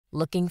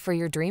Looking for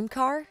your dream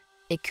car?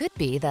 It could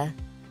be the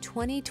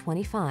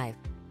 2025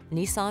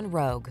 Nissan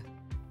Rogue.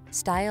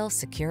 Style,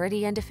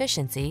 security, and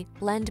efficiency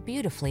blend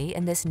beautifully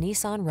in this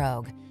Nissan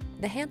Rogue,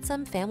 the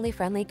handsome,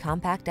 family-friendly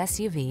compact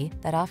SUV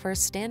that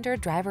offers standard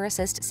driver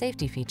assist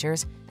safety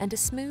features and a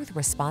smooth,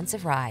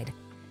 responsive ride.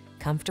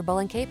 Comfortable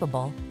and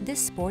capable,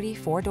 this sporty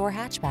four-door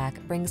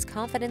hatchback brings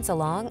confidence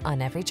along on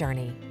every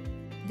journey.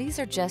 These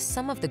are just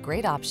some of the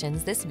great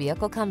options this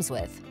vehicle comes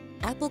with: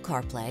 Apple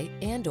CarPlay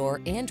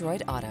and/or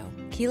Android Auto,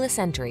 keyless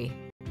entry,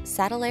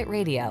 satellite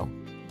radio,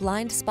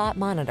 blind spot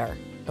monitor,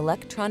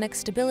 electronic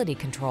stability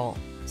control,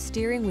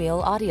 steering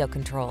wheel audio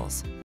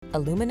controls,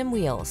 aluminum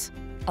wheels,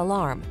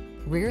 alarm,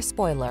 rear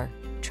spoiler,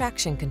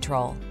 traction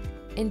control.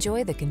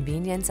 Enjoy the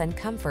convenience and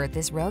comfort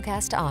this Rogue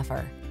has to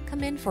offer.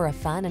 Come in for a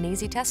fun and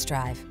easy test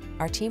drive.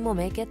 Our team will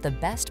make it the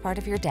best part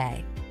of your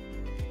day.